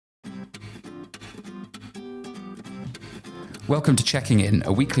Welcome to Checking In,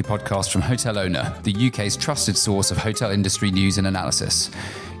 a weekly podcast from Hotel Owner, the UK's trusted source of hotel industry news and analysis.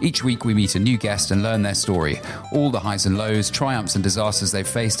 Each week we meet a new guest and learn their story, all the highs and lows, triumphs and disasters they've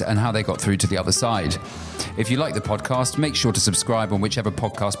faced and how they got through to the other side. If you like the podcast, make sure to subscribe on whichever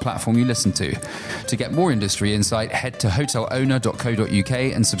podcast platform you listen to. To get more industry insight, head to hotelowner.co.uk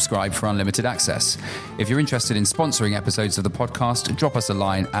and subscribe for unlimited access. If you're interested in sponsoring episodes of the podcast, drop us a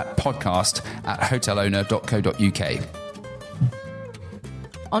line at podcast@hotelowner.co.uk.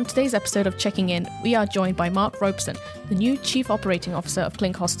 On today's episode of Checking In, we are joined by Marc Roeberson, the new Chief Operating Officer of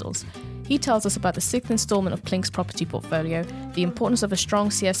Clink Hostels. He tells us about the sixth instalment of Clink's property portfolio, the importance of a strong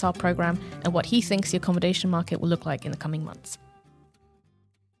CSR program, and what he thinks the accommodation market will look like in the coming months.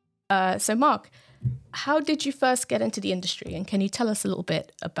 So Marc, how did you first get into the industry? And can you tell us a little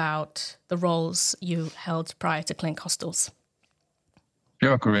bit about the roles you held prior to Clink Hostels?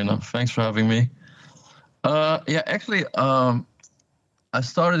 Sure, Corinna. Thanks for having me. I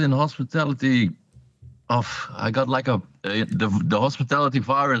started in hospitality. I got like the hospitality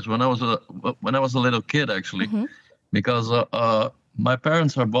virus when I was a little kid, actually, because my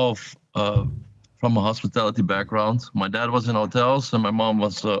parents are both from a hospitality background. My dad was in hotels, and my mom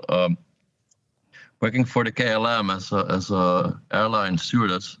was working for the KLM as a airline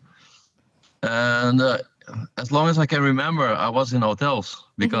stewardess. And as long as I can remember, I was in hotels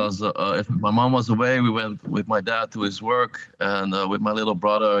because if my mom was away, we went with my dad to his work, and with my little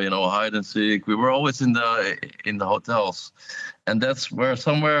brother, hide and seek. We were always in the hotels, and that's where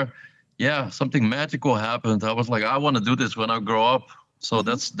somewhere, something magical happened. I was like, I want to do this when I grow up. So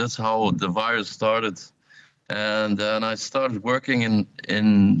that's how the virus started, and then I started working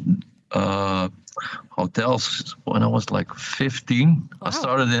in hotels when I was like 15. Wow. I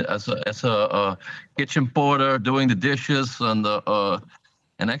started as a kitchen porter, doing the dishes, and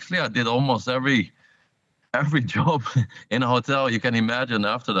actually I did almost every job in a hotel you can imagine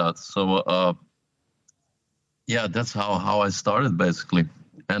after that. So that's how I started basically.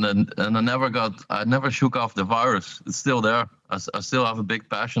 And I never shook off the virus. It's still there. I still have a big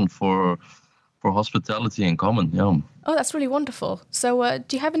passion for hospitality in common. Yeah. Oh, that's really wonderful. So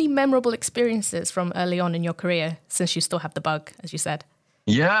do you have any memorable experiences from early on in your career, since you still have the bug, as you said?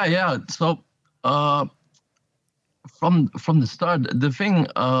 Yeah. So from the start, the thing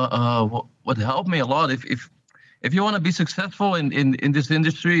what helped me a lot, if you want to be successful in this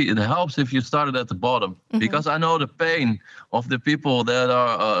industry, it helps if you started at the bottom, because I know the pain of the people that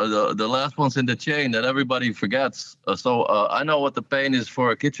are the last ones in the chain that everybody forgets. So I know what the pain is for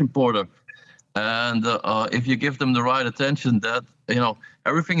a kitchen porter. And if you give them the right attention, that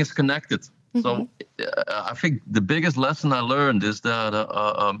everything is connected. So I think the biggest lesson I learned is that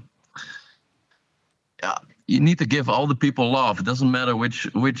you need to give all the people love. It doesn't matter which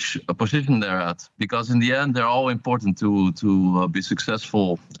position they're at, because in the end they're all important to be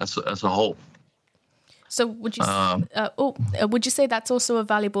successful as a whole. So would you say that's also a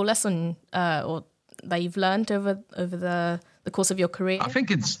valuable lesson or that you've learned over the course of your career? I think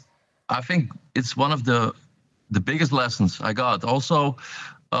it's one of the biggest lessons I got. Also,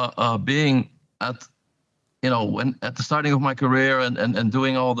 being at the starting of my career and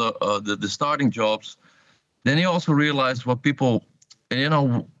doing all the starting jobs, then you also realize what people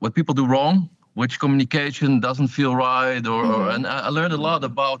do wrong, which communication doesn't feel right, and I learned a lot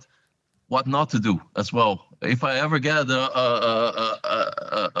about what not to do as well. If I ever get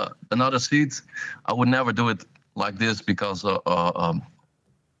another seat, I would never do it like this, because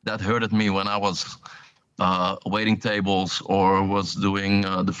that hurted me when I was waiting tables or was doing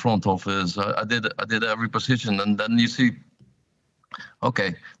the front office. I did every position, and then you see,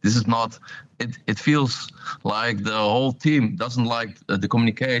 okay, this is not. It feels like the whole team doesn't like the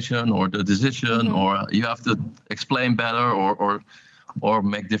communication or the decision, or you have to explain better or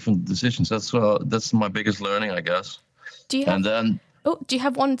make different decisions. That's my biggest learning, I guess. Do you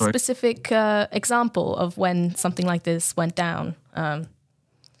have one specific example of when something like this went down?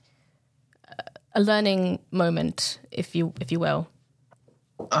 A learning moment, if you will.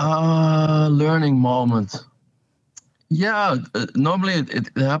 Learning moment. Yeah, normally it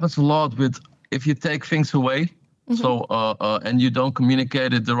happens a lot with if you take things away, so and you don't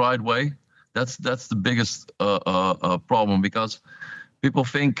communicate it the right way. That's the biggest problem, because people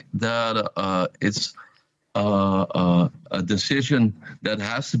think that it's a decision that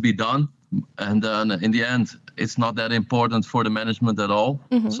has to be done, and then in the end, it's not that important for the management at all.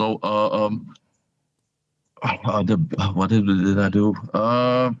 So. What did I do?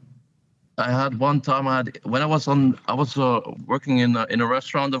 I had one time. When I was working in a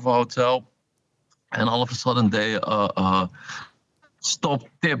restaurant of a hotel, and all of a sudden they stopped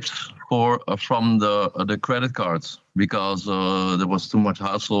tips from the credit cards because there was too much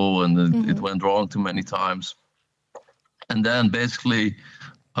hassle and it went wrong too many times. And then basically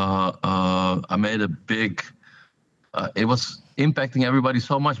I made a big, it was impacting everybody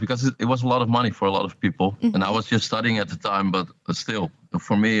so much because it was a lot of money for a lot of people. And I was just studying at the time, but still,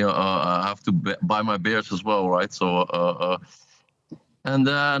 for me, I have to buy my beers as well, right? So, and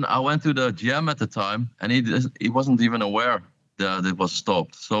then I went to the GM at the time, and he wasn't even aware that it was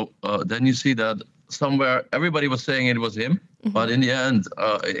stopped. So then you see that somewhere everybody was saying it was him, but in the end,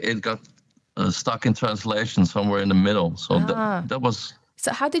 it got stuck in translation somewhere in the middle. So that was.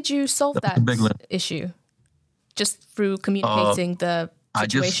 So how did you solve that issue? Just through communicating the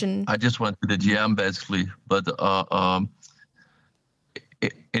situation? I just went to the GM basically, but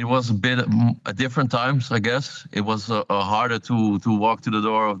it was a bit at different times, I guess. It was harder to walk to the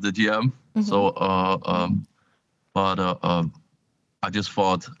door of the GM. So, but I just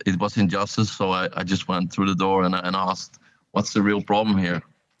thought it was injustice. So I just went through the door and asked, "What's the real problem here?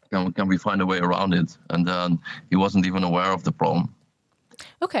 Can we find a way around it?" And then he wasn't even aware of the problem.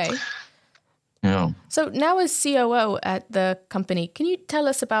 Okay. Yeah. So now as COO at the company, can you tell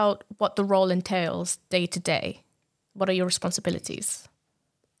us about what the role entails day to day? What are your responsibilities?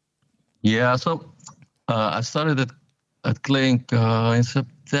 Yeah, so I started at Clink in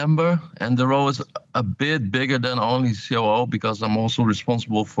September, and the role is a bit bigger than only COO because I'm also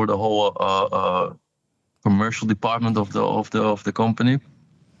responsible for the whole commercial department of the company.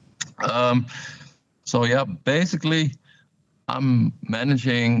 So yeah, basically, I'm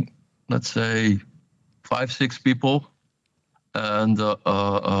managing, let's say, 5-6 people, and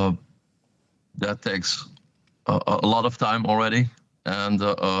that takes a lot of time already. And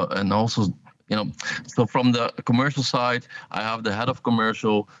also, so from the commercial side, I have the head of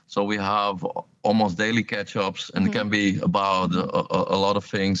commercial. So we have almost daily catch-ups, and it can be about a lot of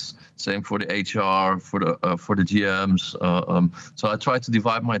things. Same for the HR, for the GMs. So I try to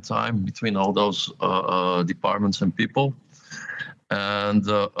divide my time between all those departments and people. And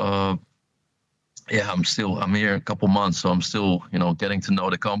yeah, I'm here a couple months, so I'm still, getting to know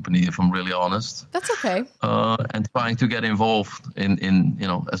the company, if I'm really honest. That's okay. And trying to get involved in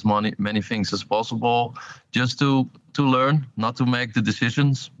as many things as possible, just to learn, not to make the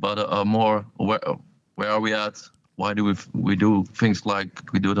decisions, but more where are we at? Why do we do things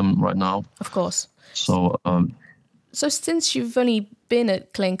like we do them right now? Of course. So. So since you've only been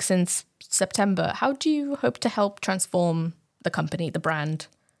at Clink since September, how do you hope to help transform the company, the brand?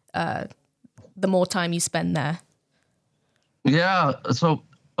 The more time you spend there? Yeah, so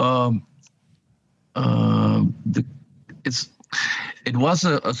it was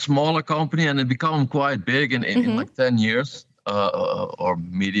a smaller company, and it became quite big in like 10 years or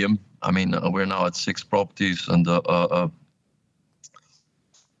medium. I mean, we're now at 6 properties, and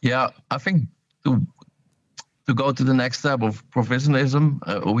yeah, I think to go to the next step of professionalism,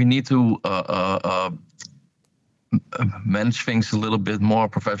 we need to manage things a little bit more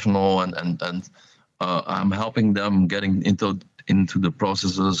professional, and I'm helping them getting into the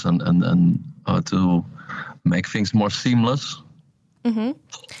processes and to make things more seamless.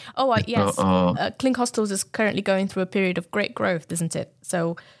 Oh, yes. Clink Hostels is currently going through a period of great growth, isn't it?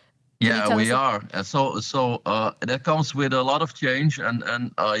 So yeah, we are. So that comes with a lot of change,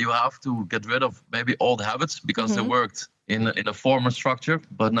 and you have to get rid of maybe old habits because they worked in a former structure,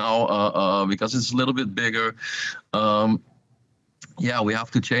 but now because it's a little bit bigger, yeah, we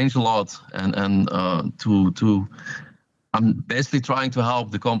have to change a lot, and to I'm basically trying to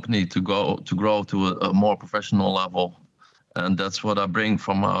help the company to grow to a more professional level, and that's what I bring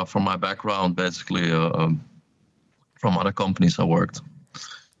from my background, basically from other companies I worked.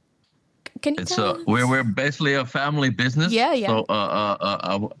 Can you tell us? We're basically a family business. Yeah, yeah. So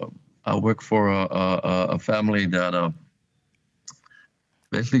I work for a family that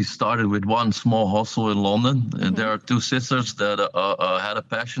basically started with one small hostel in London. There are 2 sisters that had a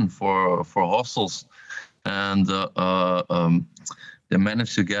passion for hostels, and they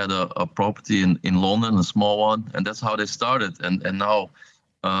managed to get a property in London, a small one, and that's how they started. And now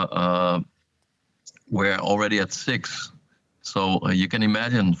we're already at 6. So you can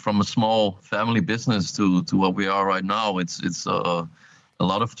imagine, from a small family business to what we are right now, it's a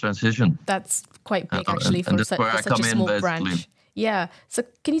lot of transition. That's quite big, actually, for such a small branch. Yeah. So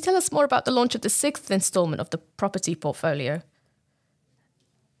can you tell us more about the launch of the 6th installment of the property portfolio?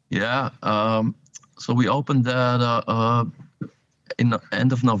 Yeah. So we opened that in the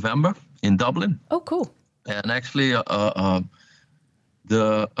end of November in Dublin. Oh, cool. And actually,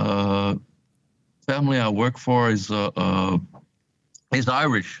 the family I work for is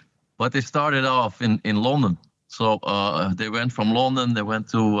Irish, but they started off in London. So they went from London, they went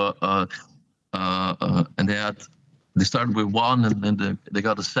to and they had they started with one, and then they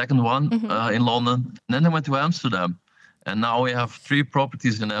got a second one in London. And then they went to Amsterdam. And now we have 3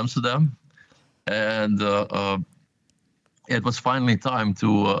 properties in Amsterdam. And it was finally time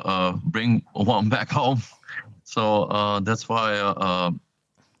to bring one back home. So that's why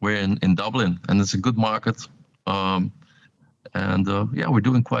we're in Dublin. And it's a good market. We're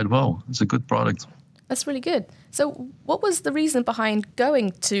doing quite well. It's a good product. That's really good. So what was the reason behind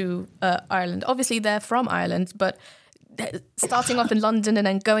going to Ireland? Obviously, they're from Ireland, but starting off in London and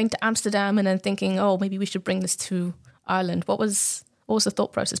then going to Amsterdam and then thinking, oh, maybe we should bring this to Ireland. What was the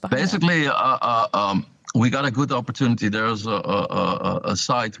thought process behind Basically, we got a good opportunity. There's a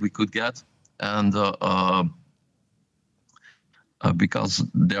site we could get. And because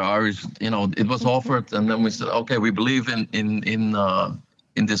there are, it was offered, and then we said, okay, we believe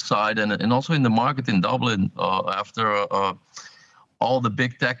in this side and also in the market in Dublin after all the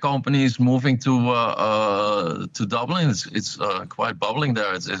big tech companies moving to Dublin. It's quite bubbling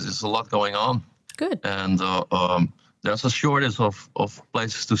there. It's a lot going on. Good. And there's a shortage of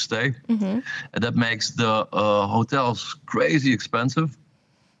places to stay, and that makes the hotels crazy expensive.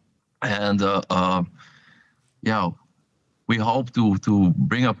 And we hope to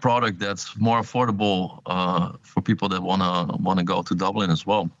bring a product that's more affordable for people that wanna go to Dublin as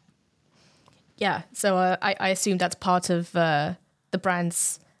well. Yeah, so I assume that's part of the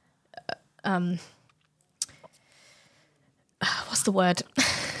brand's what's the word?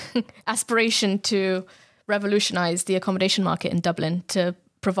 Aspiration to revolutionize the accommodation market in Dublin to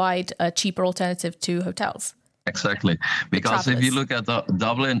provide a cheaper alternative to hotels. Exactly, because if you look at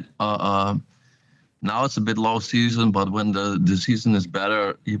Dublin. Now it's a bit low season, but when the season is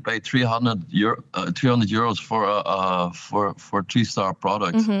better, you pay 300 euros for a 3-star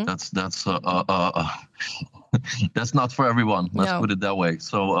product. That's that's not for everyone. Let's put it that way.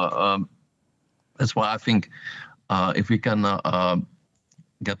 So that's why I think if we can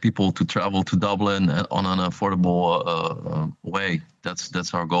get people to travel to Dublin on an affordable way,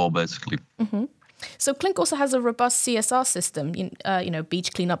 that's our goal basically. So Clink also has a robust CSR system,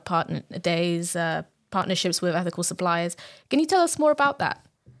 beach cleanup days, partnerships with ethical suppliers. Can you tell us more about that?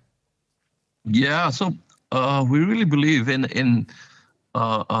 Yeah, so we really believe in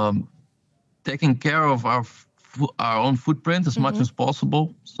taking care of our own footprint as much as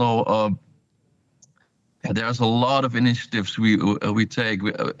possible. So there's a lot of initiatives we take.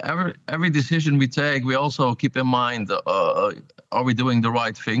 Every decision we take, we also keep in mind: are we doing the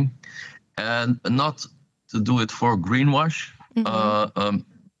right thing? And not to do it for greenwash.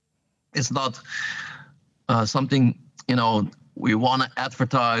 It's not something we want to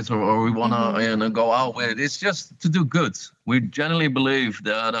advertise or we want to go out with. It's just to do good. We generally believe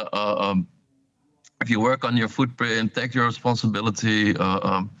that if you work on your footprint, take your responsibility,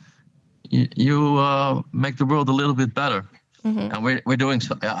 you make the world a little bit better. And we're doing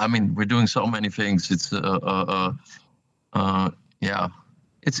so. We're doing so many things. It's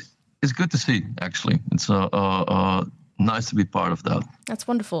It's good to see, actually. It's nice to be part of that. That's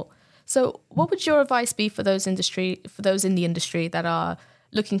wonderful. So what would your advice be for those in the industry that are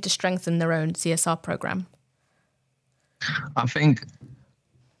looking to strengthen their own CSR program? I think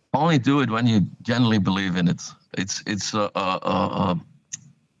only do it when you genuinely believe in it.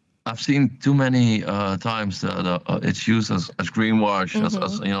 I've seen too many times that it's used as greenwash,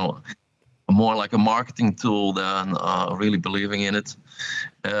 as more like a marketing tool than really believing in it.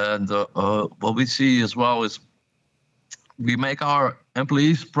 And what we see as well is we make our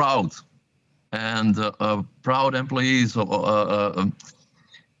employees proud, and proud employees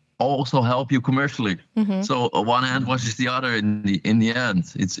also help you commercially. So one hand washes the other in the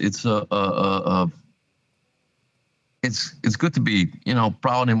end. It's good to be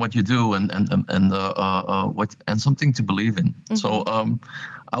proud in what you do and something to believe in. So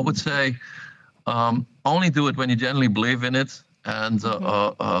I would say only do it when you genuinely believe in it, and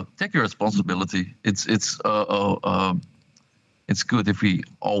take your responsibility. It's good if we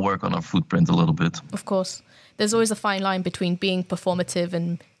all work on our footprint a little bit. Of course, there's always a fine line between being performative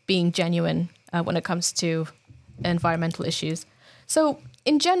and being genuine when it comes to environmental issues. So,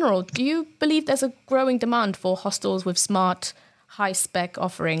 in general, do you believe there's a growing demand for hostels with smart, high-spec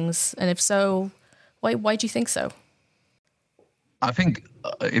offerings? And if so, why do you think so? I think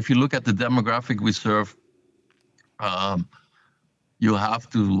if you look at the demographic we serve, you have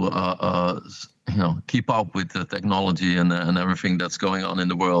to keep up with the technology and everything that's going on in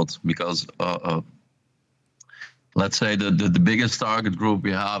the world, because let's say the biggest target group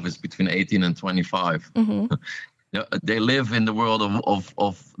we have is between 18 and 25. They live in the world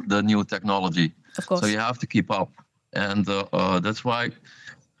of the new technology. Of course. So you have to keep up. And that's why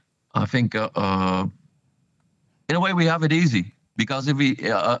I think in a way, we have it easy because if we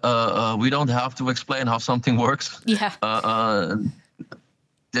don't have to explain how something works. Yeah.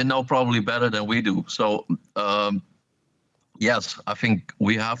 They know probably better than we do. So yes, I think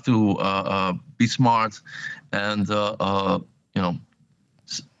we have to be smart and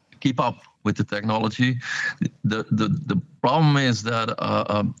keep up with the technology. The problem is that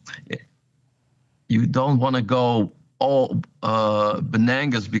you don't want to go all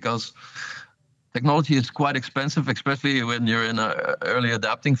bananas because technology is quite expensive, especially when you're in an early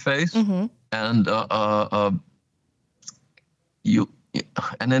adapting phase, and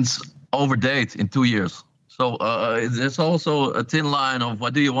and it's overdate in 2 years. So there's also a thin line of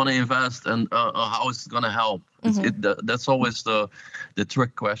what do you want to invest and how it's going to help. That's always the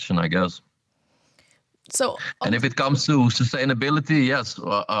trick question, I guess. So, and if it comes to sustainability, yes,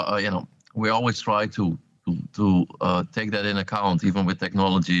 we always try to take that in account, even with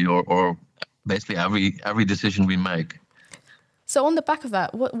technology or basically every decision we make. So on the back of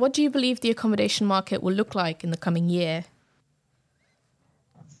that, what do you believe the accommodation market will look like in the coming year?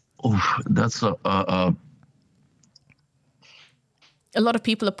 Oh, that's a lot of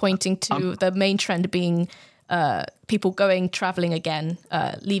people are pointing to the main trend being people traveling again,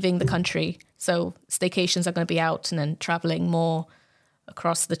 leaving the country. So staycations are going to be out and then traveling more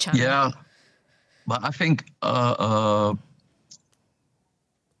across the channel. Yeah, but I think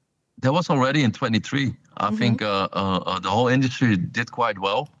there was already in 23. I think the whole industry did quite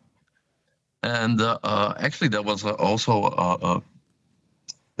well. And actually, there was also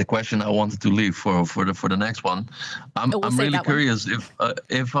the question I wanted to leave for the next one. I'm really curious if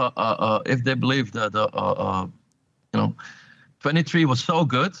they believe that 23 was so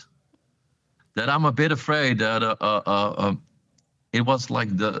good that I'm a bit afraid that it was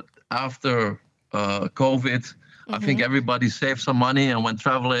like the after COVID. I think everybody saved some money and went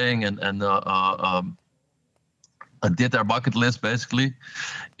traveling and did their bucket list basically.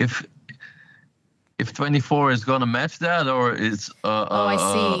 If 24 is going to match that, or it's I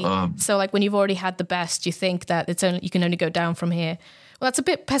see. So like when you've already had the best, you think that you can only go down from here. Well, that's a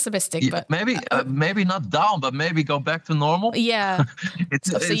bit pessimistic, but maybe not down, but maybe go back to normal. Yeah.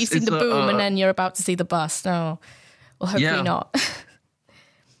 So you've seen the boom, and then you're about to see the bust. No, well, hopefully not.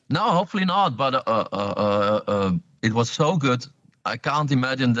 No, hopefully not. But it was so good. I can't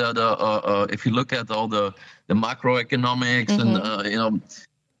imagine that if you look at all the macroeconomics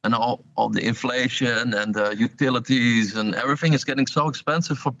and all the inflation and the utilities and everything is getting so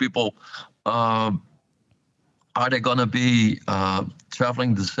expensive for people. Are they going to be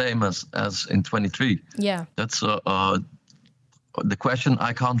traveling the same as in 23? Yeah. That's the question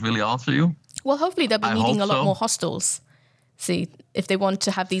I can't really answer you. Well, hopefully they'll be needing a lot more hostels. See, if they want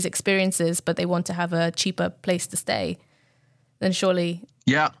to have these experiences, but they want to have a cheaper place to stay, then surely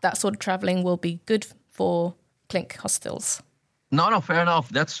that sort of traveling will be good for Clink Hostels. No, fair enough.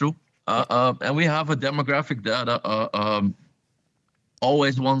 That's true. And we have a demographic that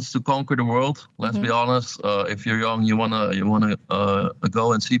always wants to conquer the world. Let's be honest. If you're young, you wanna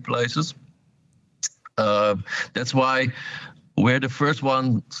go and see places. That's why we're the first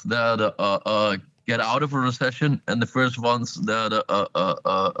ones that get out of a recession, and the first ones that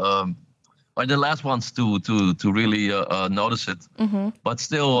are the last ones to really notice it. But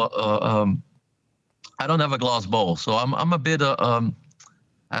still, I don't have a glass bowl, so I'm a bit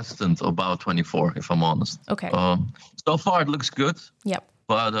hesitant about 24, if I'm honest. Okay. So far, it looks good. Yep.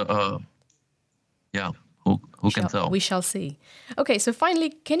 But who can tell? We shall see. Okay, so finally,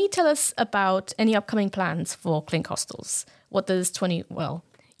 can you tell us about any upcoming plans for Clink Hostels? What does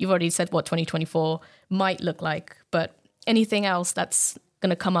you've already said what 2024 might look like, but anything else that's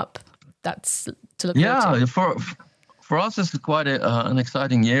going to come up that's to look forward to? Yeah, for us, it's quite an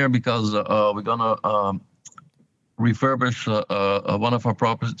exciting year because we're going to refurbish one of our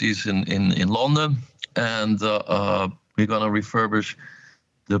properties in London, and we're going to refurbish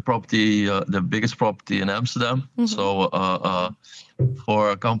the property, the biggest property in Amsterdam. So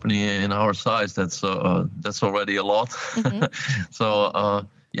for a company in our size, that's already a lot. So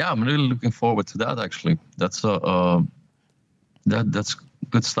I'm really looking forward to that. Actually, that's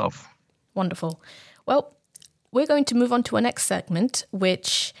good stuff. Wonderful. Well, we're going to move on to our next segment,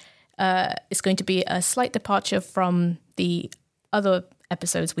 which is going to be a slight departure from the other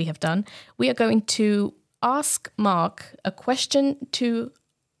episodes we have done. We are going to ask Marc a question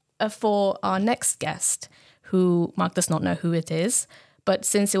for our next guest, who Marc does not know who it is, but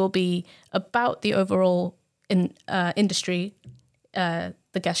since it will be about the overall industry, the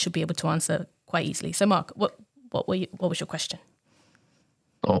guest should be able to answer quite easily. So, Marc, what was your question?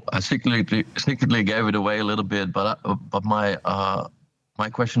 Oh, I secretly gave it away a little bit, but my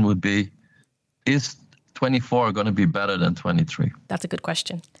question would be: is 24 going to be better than 23? That's a good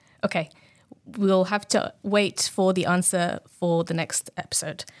question. Okay. We'll have to wait for the answer for the next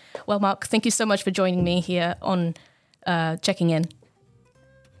episode. Well, Marc, thank you so much for joining me here on Checking In.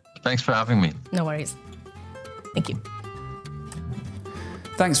 Thanks for having me. No worries. Thank you.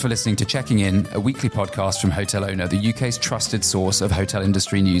 Thanks for listening to Checking In, a weekly podcast from Hotel Owner, the UK's trusted source of hotel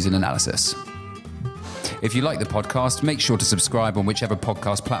industry news and analysis. If you like the podcast, make sure to subscribe on whichever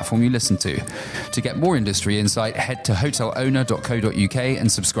podcast platform you listen to. To get more industry insight, head to hotelowner.co.uk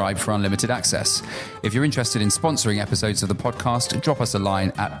and subscribe for unlimited access. If you're interested in sponsoring episodes of the podcast, drop us a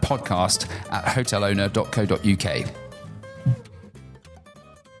line at podcast@hotelowner.co.uk.